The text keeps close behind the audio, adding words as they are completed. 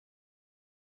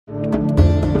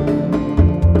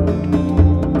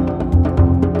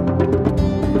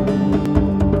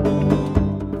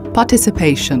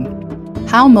Participation: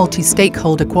 how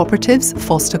multi-stakeholder cooperatives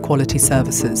foster quality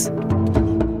services.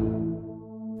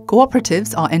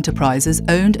 Cooperatives are enterprises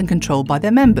owned and controlled by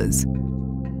their members.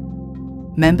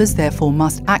 Members therefore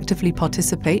must actively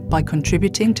participate by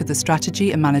contributing to the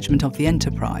strategy and management of the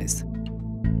enterprise.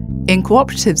 In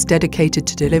cooperatives dedicated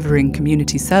to delivering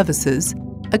community services,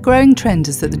 a growing trend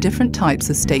is that the different types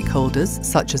of stakeholders,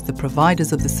 such as the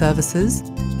providers of the services,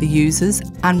 the users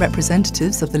and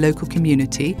representatives of the local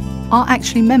community, are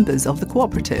actually members of the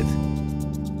cooperative.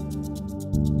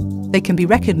 They can be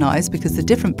recognised because the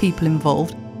different people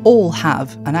involved all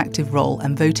have an active role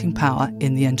and voting power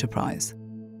in the enterprise.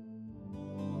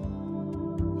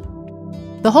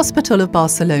 The Hospital of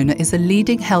Barcelona is a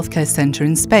leading healthcare centre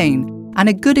in Spain and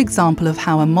a good example of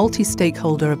how a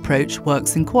multi-stakeholder approach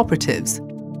works in cooperatives.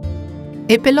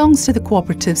 It belongs to the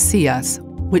cooperative CIAS,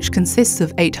 which consists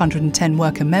of 810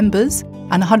 worker members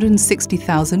and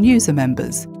 160,000 user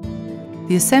members.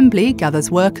 The Assembly gathers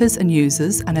workers and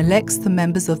users and elects the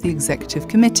members of the Executive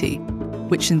Committee,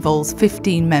 which involves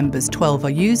 15 members, 12 are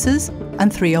users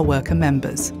and 3 are worker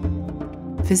members.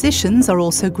 Physicians are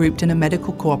also grouped in a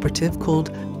medical cooperative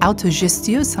called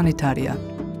Autogestio Sanitaria.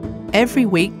 Every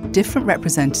week, different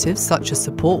representatives such as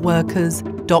support workers,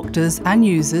 doctors and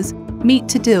users meet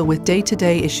to deal with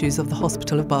day-to-day issues of the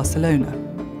Hospital of Barcelona.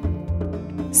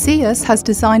 CIAS has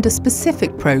designed a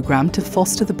specific programme to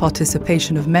foster the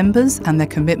participation of members and their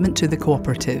commitment to the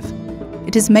cooperative.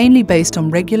 It is mainly based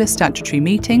on regular statutory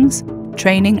meetings,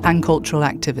 training and cultural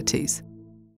activities.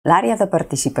 L'àrea de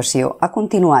participació ha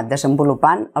continuat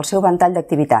desenvolupant el seu ventall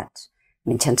d'activitats,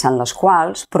 mitjançant les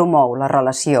quals promou la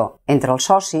relació entre els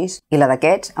socis i la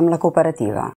d'aquests amb la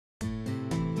cooperativa.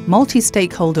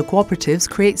 Multi-stakeholder cooperatives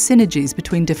create synergies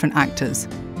between different actors.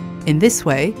 In this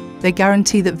way, they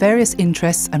guarantee that various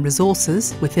interests and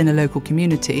resources within a local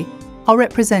community are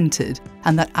represented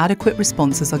and that adequate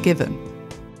responses are given.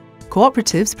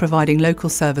 Cooperatives providing local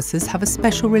services have a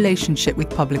special relationship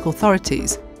with public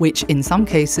authorities, which in some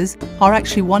cases are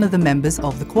actually one of the members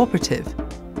of the cooperative.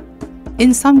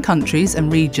 In some countries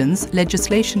and regions,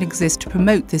 legislation exists to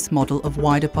promote this model of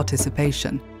wider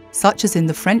participation, such as in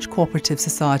the French Cooperative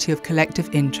Society of Collective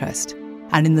Interest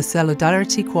and in the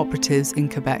Solidarity Cooperatives in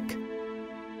Quebec.